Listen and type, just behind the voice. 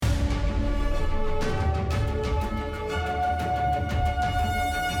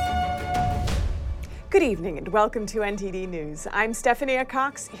Good evening and welcome to NTD News. I'm Stephanie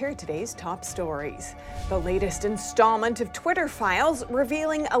Cox. Here are today's top stories. The latest installment of Twitter files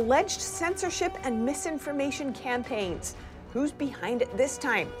revealing alleged censorship and misinformation campaigns. Who's behind it this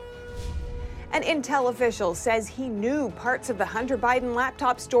time? An Intel official says he knew parts of the Hunter Biden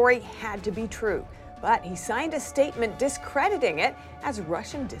laptop story had to be true, but he signed a statement discrediting it as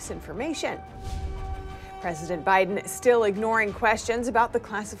Russian disinformation. President Biden still ignoring questions about the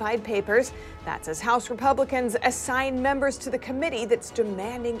classified papers. That's as House Republicans assign members to the committee that's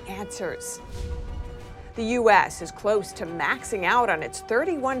demanding answers. The U.S. is close to maxing out on its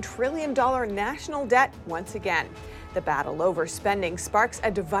 $31 trillion national debt once again. The battle over spending sparks a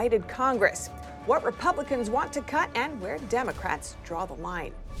divided Congress. What Republicans want to cut and where Democrats draw the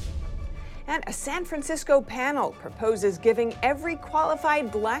line. And a San Francisco panel proposes giving every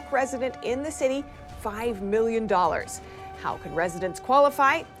qualified Black resident in the city $5 million. How can residents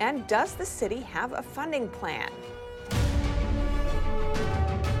qualify, and does the city have a funding plan?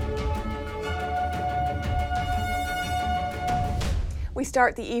 We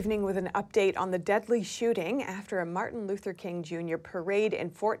start the evening with an update on the deadly shooting after a Martin Luther King Jr. parade in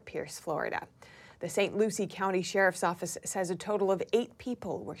Fort Pierce, Florida. The St. Lucie County Sheriff's Office says a total of 8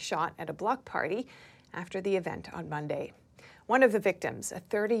 people were shot at a block party after the event on Monday. One of the victims, a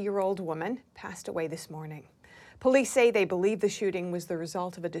 30-year-old woman, passed away this morning. Police say they believe the shooting was the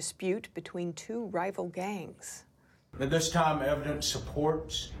result of a dispute between 2 rival gangs. At this time, evidence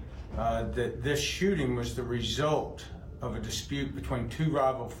supports that this shooting was the result of a dispute between 2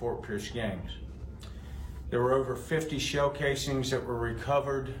 rival Fort Pierce gangs. There were over 50 shell casings that were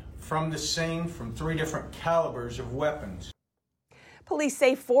recovered from the scene from 3 different calibers of weapons. Police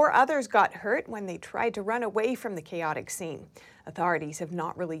say 4 others got hurt when they tried to run away from the chaotic scene. Authorities have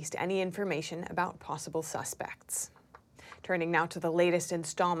not released any information about possible suspects. Turning now to the latest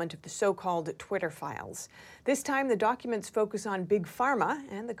installment of the so-called Twitter files. This time, the documents focus on Big Pharma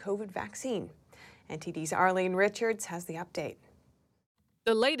and the COVID vaccine. NTD's Arlene Richards has the update.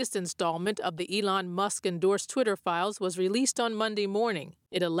 The latest installment of the Elon Musk-endorsed Twitter files was released on Monday morning.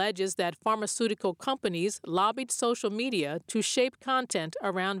 It alleges that pharmaceutical companies lobbied social media to shape content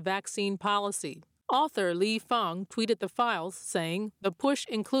around vaccine policy. Author Li Feng tweeted the files, saying the push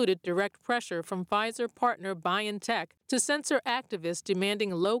included direct pressure from Pfizer partner BioNTech to censor activists demanding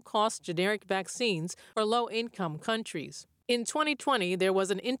low-cost generic vaccines for low-income countries. In 2020, there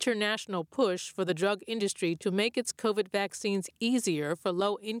was an international push for the drug industry to make its COVID vaccines easier for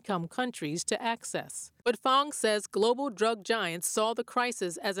low-income countries to access. But Fong says global drug giants saw the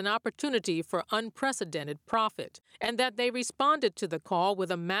crisis as an opportunity for unprecedented profit, and that they responded to the call with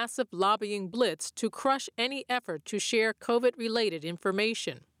a massive lobbying blitz to crush any effort to share COVID-related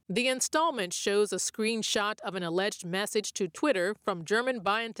information. The installment shows a screenshot of an alleged message to Twitter from German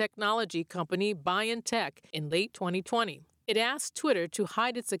biotechnology company BioNTech in late 2020. It asked Twitter to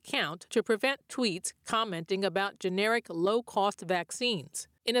hide its account to prevent tweets commenting about generic low-cost vaccines.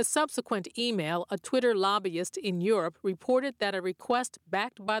 In a subsequent email, a Twitter lobbyist in Europe reported that a request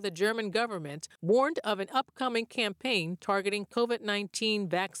backed by the German government warned of an upcoming campaign targeting COVID-19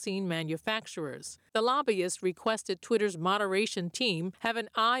 vaccine manufacturers. The lobbyist requested Twitter's moderation team have an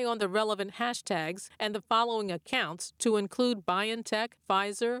eye on the relevant hashtags and the following accounts to include BioNTech,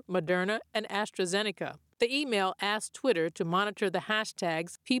 Pfizer, Moderna, and AstraZeneca. The email asked Twitter to monitor the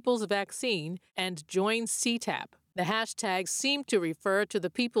hashtags People's Vaccine and Join CTAP. The hashtags seem to refer to the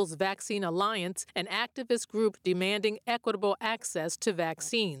People's Vaccine Alliance, an activist group demanding equitable access to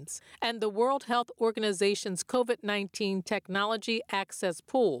vaccines, and the World Health Organization's COVID-19 Technology Access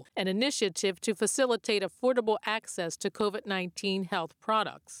Pool, an initiative to facilitate affordable access to COVID-19 health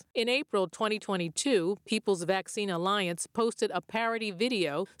products. In April 2022, People's Vaccine Alliance posted a parody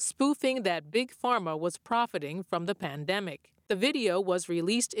video spoofing that Big Pharma was profiting from the pandemic. The video was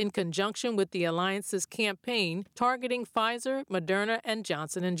released in conjunction with the Alliance's campaign targeting Pfizer, Moderna, and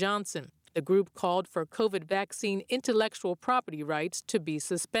Johnson & Johnson. The group called for COVID vaccine intellectual property rights to be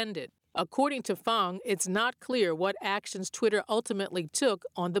suspended. According to Fong, it's not clear what actions Twitter ultimately took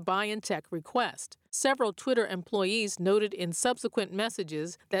on the BioNTech request. Several Twitter employees noted in subsequent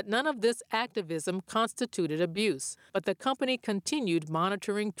messages that none of this activism constituted abuse, but the company continued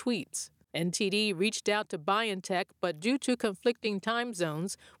monitoring tweets. NTD reached out to BioNTech, but due to conflicting time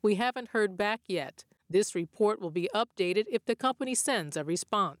zones, we haven't heard back yet. This report will be updated if the company sends a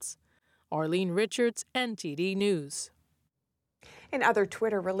response. Arlene Richards, NTD News. In other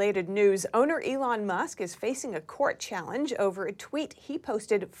Twitter-related news, owner Elon Musk is facing a court challenge over a tweet he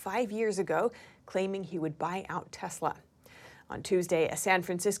posted 5 years ago claiming he would buy out Tesla. On Tuesday, a San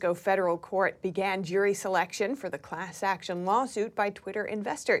Francisco federal court began jury selection for the class action lawsuit by Twitter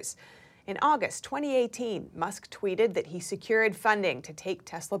investors. In August 2018, Musk tweeted that he secured funding to take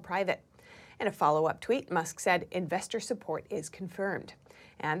Tesla private. In a follow-up tweet, Musk said investor support is confirmed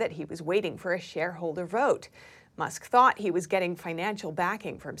and that he was waiting for a shareholder vote. Musk thought he was getting financial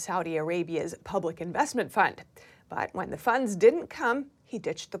backing from Saudi Arabia's Public Investment Fund. But when the funds didn't come, he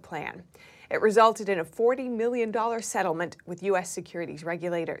ditched the plan. It resulted in a $40 million settlement with U.S. securities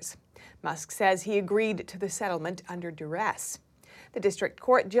regulators. Musk says he agreed to the settlement under duress. The district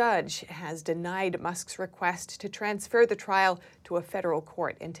court judge has denied Musk's request to transfer the trial to a federal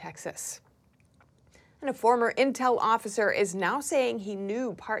court in Texas. And a former Intel officer is now saying he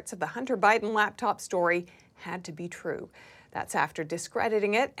knew parts of the Hunter Biden laptop story had to be true. That's after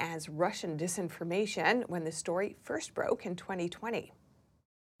discrediting it as Russian disinformation when the story first broke in 2020.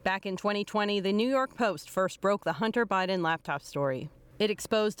 Back in 2020, the New York Post first broke the Hunter Biden laptop story. It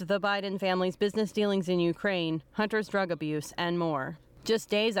exposed the Biden family's business dealings in Ukraine, Hunter's drug abuse, and more. Just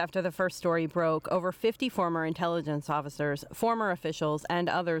days after the first story broke, over 50 former intelligence officers, former officials, and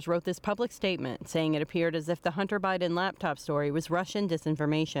others wrote this public statement saying it appeared as if the Hunter Biden laptop story was Russian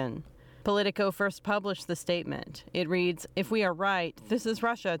disinformation. Politico first published the statement. It reads, "If we are right, this is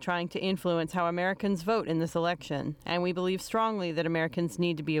Russia trying to influence how Americans vote in this election, and we believe strongly that Americans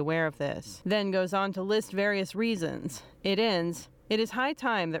need to be aware of this." Then goes on to list various reasons. It ends, "It is high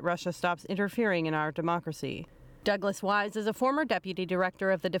time that Russia stops interfering in our democracy." Douglas Wise is a former deputy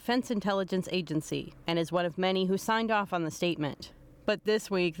director of the Defense Intelligence Agency and is one of many who signed off on the statement. But this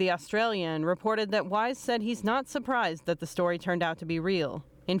week, The Australian reported that Wise said he's not surprised that the story turned out to be real.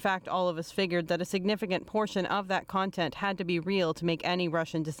 In fact, all of us figured that a significant portion of that content had to be real to make any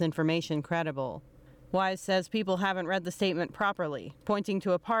Russian disinformation credible. Wise says people haven't read the statement properly, pointing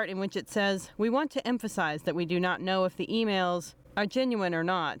to a part in which it says, "We want to emphasize that we do not know if the emails are genuine or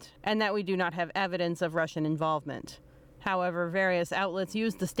not, and that we do not have evidence of Russian involvement." However, various outlets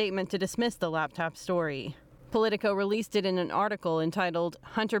used the statement to dismiss the laptop story. Politico released it in an article entitled,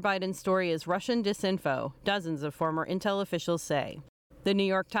 "Hunter Biden's Story is Russian Disinfo, Dozens of Former Intel Officials Say." The New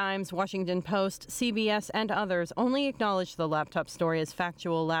York Times, Washington Post, CBS, and others only acknowledged the laptop story as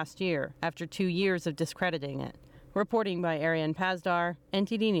factual last year, after 2 years of discrediting it. Reporting by Arian Pazdar,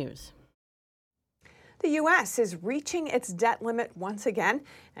 NTD News. The U.S. is reaching its debt limit once again,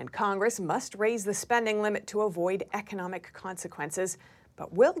 and Congress must raise the spending limit to avoid economic consequences.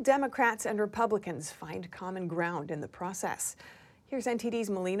 But will Democrats and Republicans find common ground in the process? Here's NTD's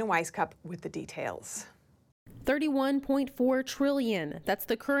Melina Weiskup with the details. $31.4 trillion. That's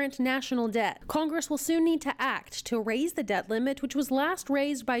the current national debt. Congress will soon need to act to raise the debt limit, which was last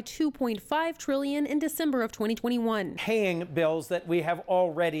raised by $2.5 trillion in December of 2021. Paying bills that we have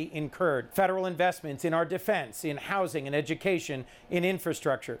already incurred. Federal investments in our defense, in housing and education, in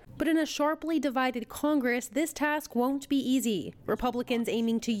infrastructure. But in a sharply divided Congress, this task won't be easy. Republicans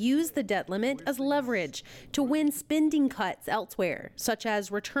aiming to use the debt limit as leverage to win spending cuts elsewhere, such as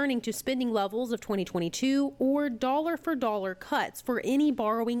returning to spending levels of 2022 or dollar-for-dollar cuts for any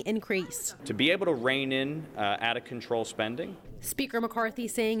borrowing increase. To be able to rein in out-of-control spending. Speaker McCarthy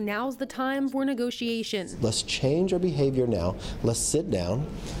saying now's the time for negotiations. Let's change our behavior now. Let's sit down.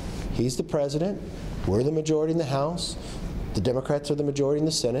 He's the president. We're the majority in the House. The Democrats are the majority in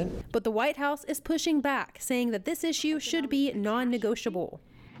the Senate. But the White House is pushing back, saying that this issue should be non-negotiable.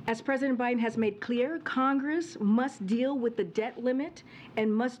 As President Biden has made clear, Congress must deal with the debt limit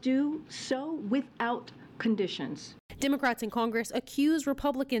and must do so without conditions. Democrats in Congress accuse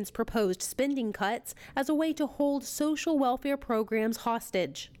Republicans' proposed spending cuts as a way to hold social welfare programs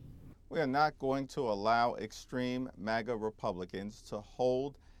hostage. We are not going to allow extreme MAGA Republicans to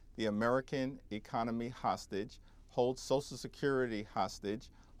hold the American economy hostage, hold Social Security hostage,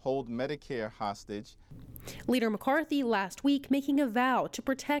 hold Medicare hostage. Leader McCarthy last week making a vow to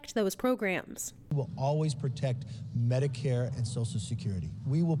protect those programs. We will always protect Medicare and Social Security.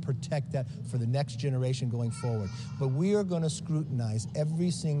 We will protect that for the next generation going forward. But we are going to scrutinize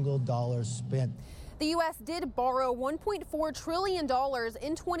every single dollar spent. The U.S. did borrow $1.4 trillion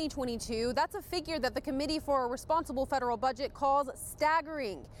in 2022. That's a figure that the Committee for a Responsible Federal Budget calls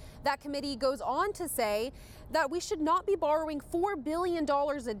staggering. That committee goes on to say that we should not be borrowing $4 billion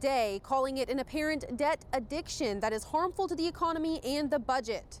a day, calling it an apparent debt addiction that is harmful to the economy and the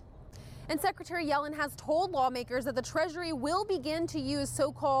budget. And Secretary Yellen has told lawmakers that the Treasury will begin to use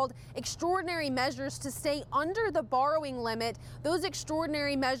so-called extraordinary measures to stay under the borrowing limit. Those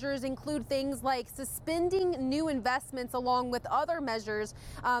extraordinary measures include things like suspending new investments along with other measures.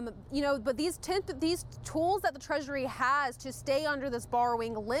 But these tools that the Treasury has to stay under this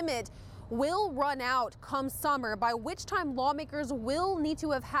borrowing limit will run out come summer, by which time lawmakers will need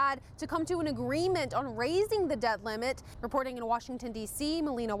to have had to come to an agreement on raising the debt limit. Reporting in Washington, D.C.,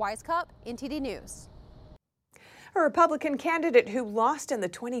 Melina Weiskup, NTD News. A Republican candidate who lost in the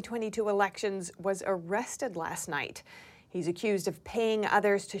 2022 elections was arrested last night. He's accused of paying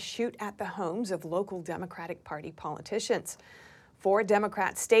others to shoot at the homes of local Democratic Party politicians. 4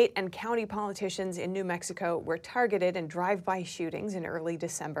 Democrat state and county politicians in New Mexico were targeted in drive-by shootings in early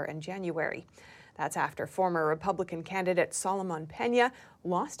December and January. That's after former Republican candidate Solomon Pena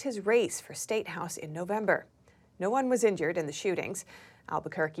lost his race for State House in November. No one was injured in the shootings.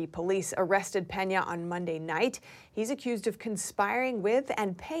 Albuquerque police arrested Pena on Monday night. He's accused of conspiring with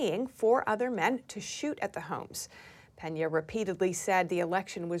and paying 4 other men to shoot at the homes. Pena repeatedly said the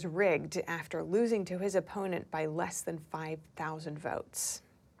election was rigged after losing to his opponent by less than 5,000 votes.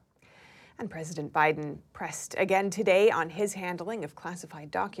 And President Biden pressed again today on his handling of classified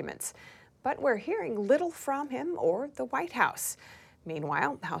documents. But we're hearing little from him or the White House.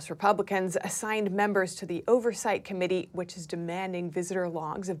 Meanwhile, House Republicans assigned members to the Oversight Committee, which is demanding visitor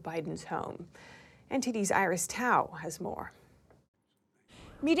logs of Biden's home. NTD's Iris Tao has more.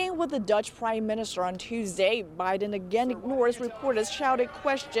 Meeting with the Dutch Prime Minister on Tuesday, Biden again ignores reporters' shouted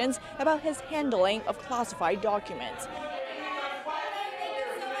questions about his handling of classified documents.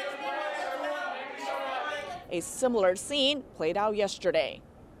 A similar scene played out yesterday.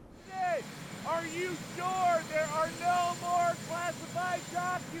 Are you sure there are no more classified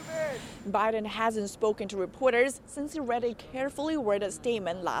documents? Biden hasn't spoken to reporters since he read a carefully worded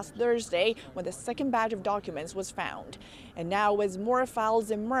statement last Thursday when the second batch of documents was found. And now, as more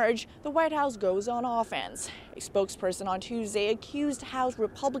files emerge, the White House goes on offense. A spokesperson on Tuesday accused House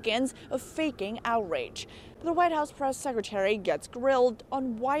Republicans of faking outrage. The White House press secretary gets grilled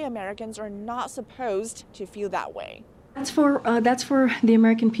on why Americans are not supposed to feel that way. That's for the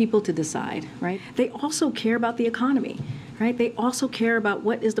American people to decide, right? They also care about the economy, right? They also care about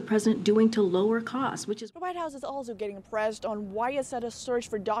what is the president doing to lower costs, which is... The White House is also getting pressed on why it said a search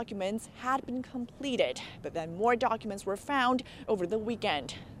for documents had been completed, but then more documents were found over the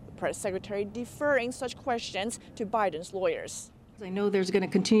weekend. The press secretary deferring such questions to Biden's lawyers. I know there's going to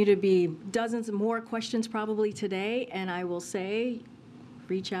continue to be dozens more questions probably today, and I will say,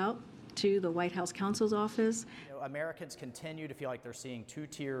 reach out to the White House counsel's office. Americans continue to feel like they're seeing 2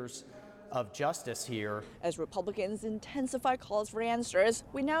 tiers of justice here. As Republicans intensify calls for answers,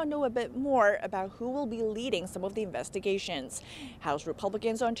 we now know a bit more about who will be leading some of the investigations. House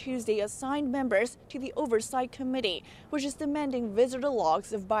Republicans on Tuesday assigned members to the Oversight Committee, which is demanding visitor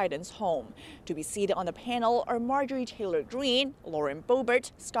logs of Biden's home. To be seated on the panel are Marjorie Taylor Greene, Lauren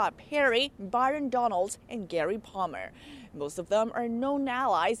Boebert, Scott Perry, Byron Donalds, and Gary Palmer. Most of them are known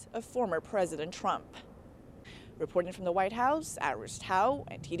allies of former President Trump. Reporting from the White House, Iris Tao,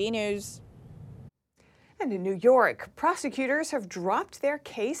 NTD News. And in New York, prosecutors have dropped their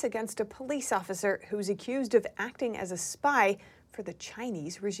case against a police officer who's accused of acting as a spy for the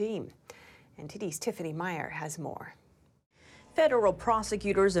Chinese regime. NTD's Tiffany Meyer has more. Federal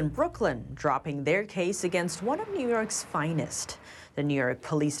prosecutors in Brooklyn dropping their case against one of New York's finest. The New York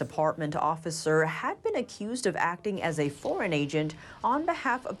Police Department officer had been accused of acting as a foreign agent on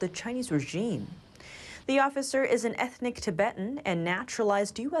behalf of the Chinese regime. The officer is an ethnic Tibetan and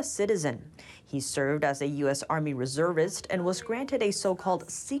naturalized U.S. citizen. He served as a U.S. Army reservist and was granted a so-called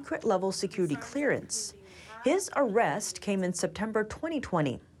secret-level security clearance. His arrest came in September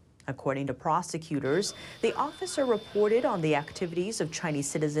 2020. According to prosecutors, the officer reported on the activities of Chinese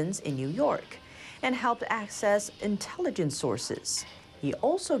citizens in New York and helped access intelligence sources. He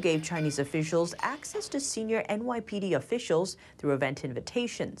also gave Chinese officials access to senior NYPD officials through event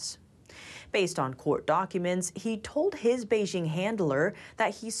invitations. Based on court documents, he told his Beijing handler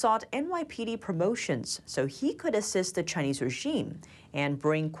that he sought NYPD promotions so he could assist the Chinese regime and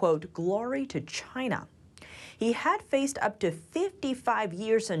bring, quote, glory to China. He had faced up to 55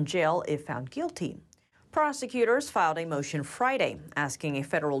 years in jail if found guilty. Prosecutors filed a motion Friday asking a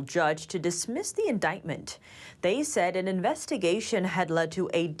federal judge to dismiss the indictment. They said an investigation had led to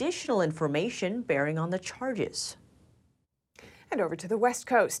additional information bearing on the charges. And over to the West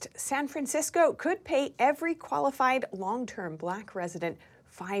Coast, San Francisco could pay every qualified long-term Black resident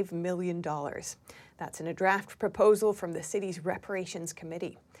 $5 million. That's in a draft proposal from the city's Reparations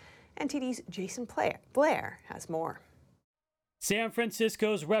Committee. NTD's Jason Blair has more. San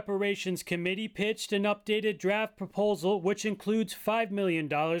Francisco's Reparations Committee pitched an updated draft proposal which includes $5 million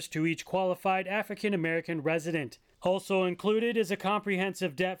to each qualified African-American resident. Also included is a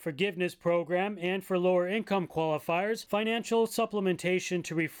comprehensive debt forgiveness program and, for lower-income qualifiers, financial supplementation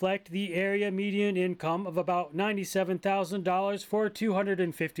to reflect the area median income of about $97,000 for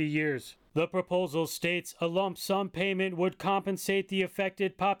 250 years. The proposal states a lump sum payment would compensate the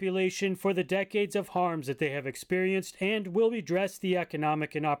affected population for the decades of harms that they have experienced and will redress the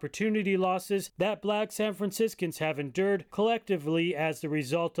economic and opportunity losses that Black San Franciscans have endured collectively as the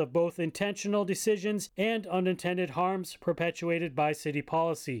result of both intentional decisions and unintended harms perpetuated by city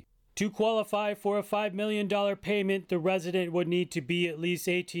policy. To qualify for a $5 million payment, the resident would need to be at least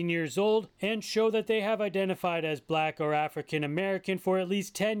 18 years old and show that they have identified as Black or African American for at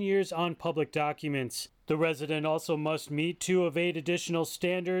least 10 years on public documents. The resident also must meet 2 of 8 additional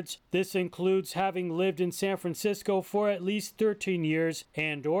standards. This includes having lived in San Francisco for at least 13 years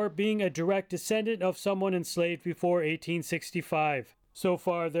and/or being a direct descendant of someone enslaved before 1865. So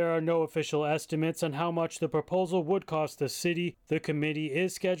far, there are no official estimates on how much the proposal would cost the city. The committee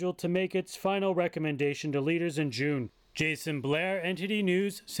is scheduled to make its final recommendation to leaders in June. Jason Blair, NTD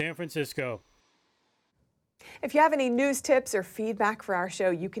News, San Francisco. If you have any news tips or feedback for our show,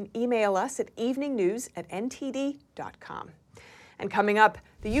 you can email us at eveningnews@ntd.com. And coming up,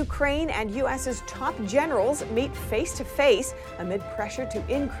 the Ukraine and U.S.'s top generals meet face-to-face amid pressure to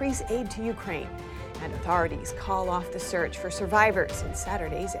increase aid to Ukraine. And authorities call off the search for survivors in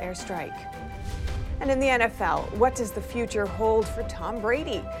Saturday's airstrike. And in the NFL, what does the future hold for Tom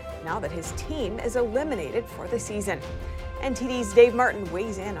Brady now that his team is eliminated for the season? NTD's Dave Martin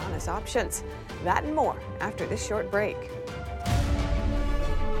weighs in on his options. That and more after this short break.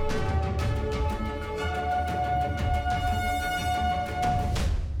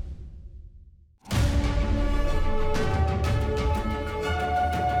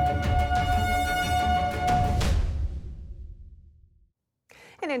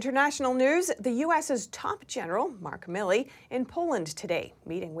 In international news, the U.S.'s top general, Mark Milley, in Poland today,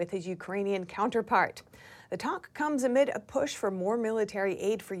 meeting with his Ukrainian counterpart. The talk comes amid a push for more military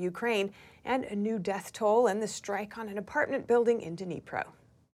aid for Ukraine and a new death toll in the strike on an apartment building in Dnipro.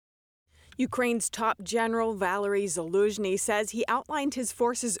 Ukraine's top general, Valery Zaluzhny, says he outlined his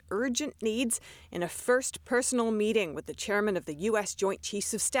force's urgent needs in a first personal meeting with the chairman of the U.S. Joint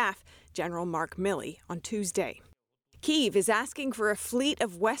Chiefs of Staff, General Mark Milley, on Tuesday. Kyiv is asking for a fleet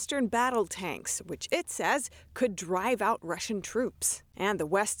of Western battle tanks, which it says could drive out Russian troops. And the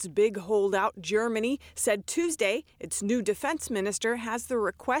West's big holdout, Germany, said Tuesday its new defense minister has the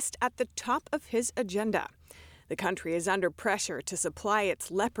request at the top of his agenda. The country is under pressure to supply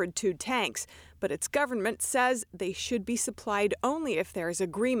its Leopard 2 tanks, but its government says they should be supplied only if there is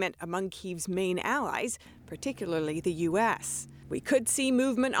agreement among Kyiv's main allies, particularly the U.S. We could see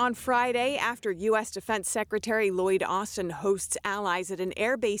movement on Friday after U.S. Defense Secretary Lloyd Austin hosts allies at an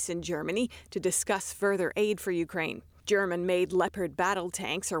airbase in Germany to discuss further aid for Ukraine. German-made Leopard battle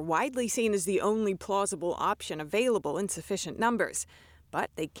tanks are widely seen as the only plausible option available in sufficient numbers, but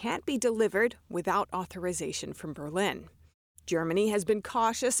they can't be delivered without authorization from Berlin. Germany has been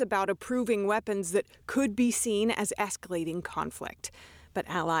cautious about approving weapons that could be seen as escalating conflict. But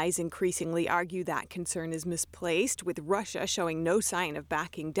allies increasingly argue that concern is misplaced, with Russia showing no sign of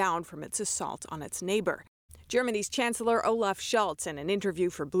backing down from its assault on its neighbor. Germany's Chancellor Olaf Scholz, in an interview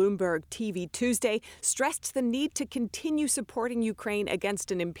for Bloomberg TV Tuesday, stressed the need to continue supporting Ukraine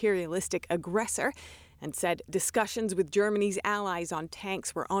against an imperialistic aggressor and said discussions with Germany's allies on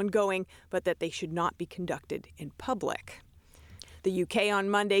tanks were ongoing, but that they should not be conducted in public. The UK on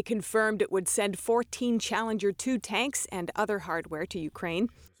Monday confirmed it would send 14 Challenger 2 tanks and other hardware to Ukraine.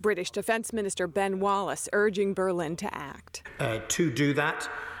 British Defence Minister Ben Wallace urging Berlin to act. To do that,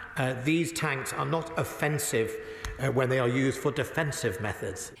 these tanks are not offensive when they are used for defensive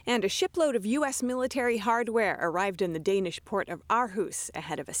methods. And a shipload of U.S. military hardware arrived in the Danish port of Aarhus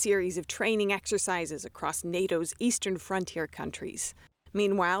ahead of a series of training exercises across NATO's eastern frontier countries.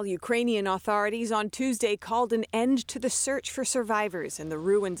 Meanwhile, Ukrainian authorities on Tuesday called an end to the search for survivors in the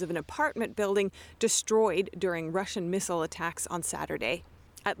ruins of an apartment building destroyed during Russian missile attacks on Saturday.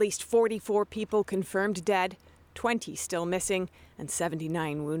 At least 44 people confirmed dead, 20 still missing, and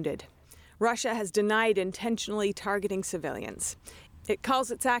 79 wounded. Russia has denied intentionally targeting civilians. It calls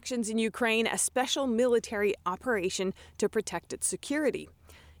its actions in Ukraine a special military operation to protect its security.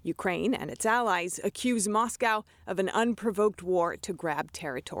 Ukraine and its allies accuse Moscow of an unprovoked war to grab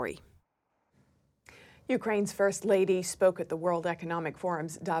territory. Ukraine's First Lady spoke at the World Economic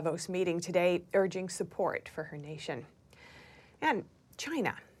Forum's Davos meeting today, urging support for her nation. And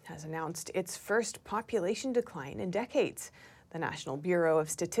China has announced its first population decline in decades. The National Bureau of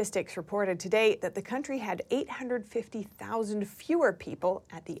Statistics reported today that the country had 850,000 fewer people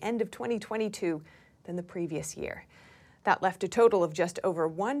at the end of 2022 than the previous year. That left a total of just over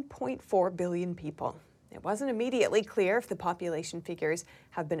 1.4 billion people. It wasn't immediately clear if the population figures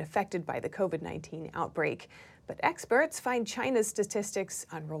have been affected by the COVID-19 outbreak, But experts find China's statistics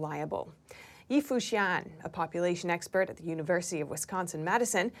unreliable. Yifu Xian, a population expert at the University of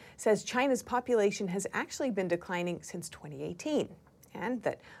Wisconsin-Madison, says China's population has actually been declining since 2018, and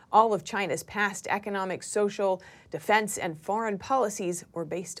that all of China's past economic, social, defense, and foreign policies were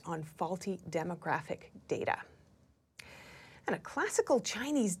based on faulty demographic data. And a classical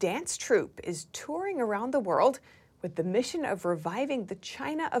Chinese dance troupe is touring around the world with the mission of reviving the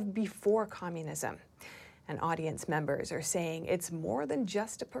China of before communism. And audience members are saying it's more than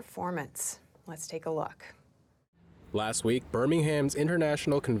just a performance. Let's take a look. Last week, Birmingham's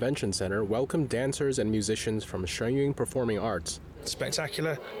International Convention Center welcomed dancers and musicians from Shenyang Performing Arts.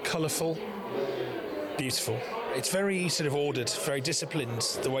 Spectacular, colourful, beautiful. It's very sort of ordered, very disciplined,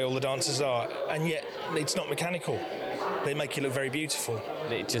 the way all the dancers are, and yet it's not mechanical. They make you look very beautiful.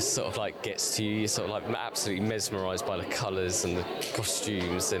 It just sort of like gets to you. You're sort of like absolutely mesmerised by the colours and the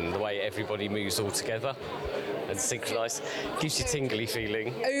costumes and the way everybody moves all together and synchronised. Gives you a tingly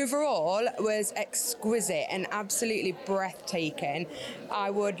feeling. Overall was exquisite and absolutely breathtaking. I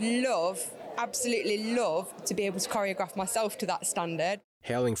would absolutely love to be able to choreograph myself to that standard.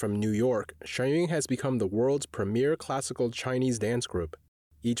 Hailing from New York, Shenyang has become the world's premier classical Chinese dance group.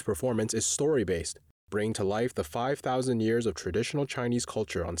 Each performance is story-based, bringing to life the 5,000 years of traditional Chinese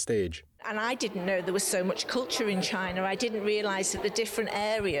culture on stage. And I didn't know there was so much culture in China. I didn't realise that the different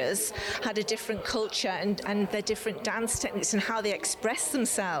areas had a different culture and their different dance techniques and how they express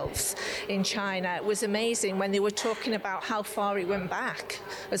themselves in China. It was amazing when they were talking about how far it went back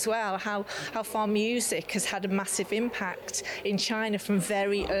as well, how far music has had a massive impact in China from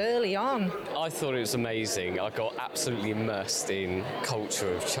very early on. I thought it was amazing. I got absolutely immersed in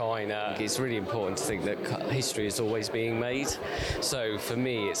culture of China. It's really important to think that history is always being made. So for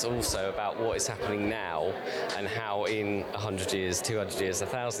me, it's also about what is happening now and how in 100 years, 200 years,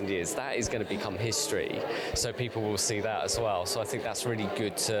 1,000 years, that is going to become history. So people will see that as well. So I think that's really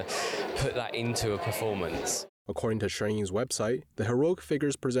good to put that into a performance. According to Shenyang's website, the heroic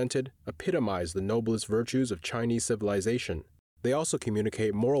figures presented epitomize the noblest virtues of Chinese civilization. They also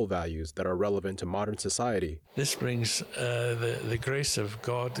communicate moral values that are relevant to modern society. This brings the grace of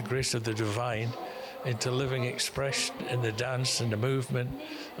God, the grace of the divine, into living expression in the dance and the movement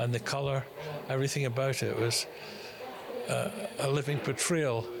and the colour. Everything about it was a living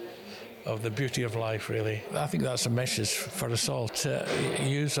portrayal of the beauty of life, really. I think that's a message for us all, to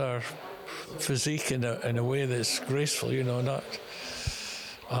use our physique in a way that's graceful, you know, not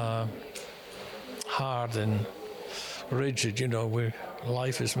hard and rigid, you know,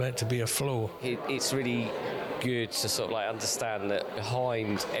 life is meant to be a flow. It's really good to sort of like understand that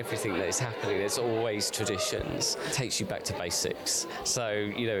behind everything that is happening, there's always traditions. It takes you back to basics. So,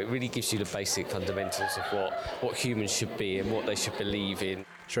 you know, it really gives you the basic fundamentals of what humans should be and what they should believe in.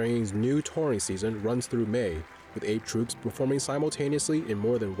 Shenyang's new touring season runs through May, with 8 troops performing simultaneously in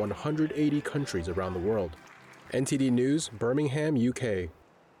more than 180 countries around the world. NTD News, Birmingham, UK.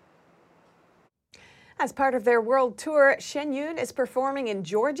 As part of their world tour, Shenyun is performing in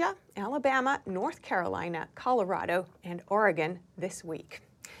Georgia, Alabama, North Carolina, Colorado, and Oregon this week.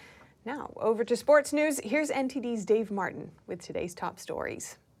 Now, over to sports news. Here's NTD's Dave Martin with today's top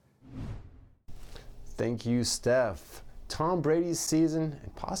stories. Thank you, Steph. Tom Brady's season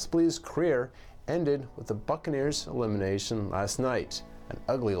and possibly his career ended with the Buccaneers' elimination last night, an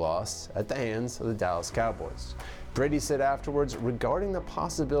ugly loss at the hands of the Dallas Cowboys. Brady said afterwards regarding the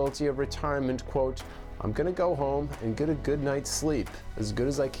possibility of retirement, quote, "I'm going to go home and get a good night's sleep, as good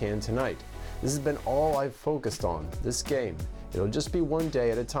as I can tonight. This has been all I've focused on, this game. It'll just be one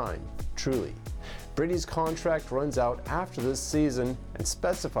day at a time, truly." Brady's contract runs out after this season and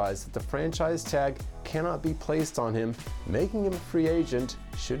specifies that the franchise tag cannot be placed on him, making him a free agent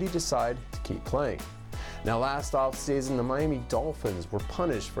should he decide to keep playing. Now, last offseason, the Miami Dolphins were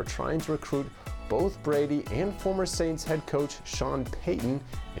punished for trying to recruit both Brady and former Saints head coach Sean Payton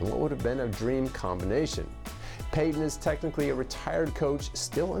in what would have been a dream combination. Payton is technically a retired coach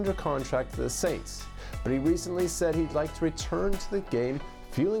still under contract to the Saints, but he recently said he'd like to return to the game,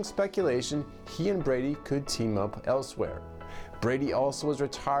 fueling speculation he and Brady could team up elsewhere. Brady also was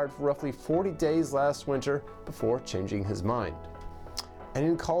retired for roughly 40 days last winter before changing his mind. And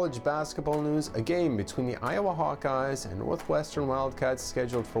in college basketball news, a game between the Iowa Hawkeyes and Northwestern Wildcats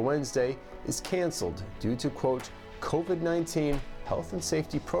scheduled for Wednesday is canceled due to, quote, COVID-19 health and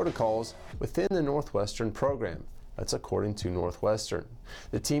safety protocols within the Northwestern program. That's according to Northwestern.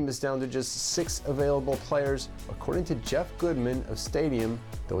 The team is down to just 6 available players, according to Jeff Goodman of Stadium,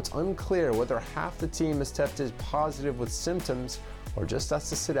 though it's unclear whether half the team has tested positive with symptoms or just has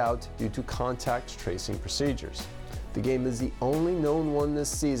to sit out due to contact tracing procedures. The game is the only known one this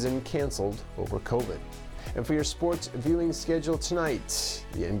season canceled over COVID. And for your sports viewing schedule tonight,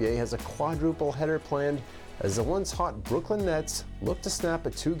 the NBA has a quadruple header planned as the once hot Brooklyn Nets look to snap a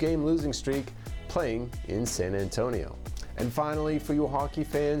 2-game losing streak playing in San Antonio. And finally, for you hockey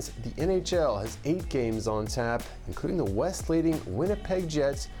fans, the NHL has 8 games on tap, including the West-leading Winnipeg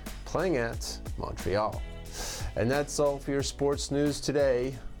Jets playing at Montreal. And that's all for your sports news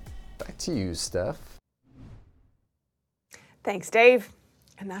today. Back to you, Steph. Thanks, Dave.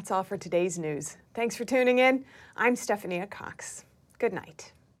 And that's all for today's news. Thanks for tuning in. I'm Stephanie Cox. Good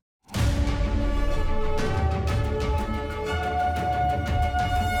night.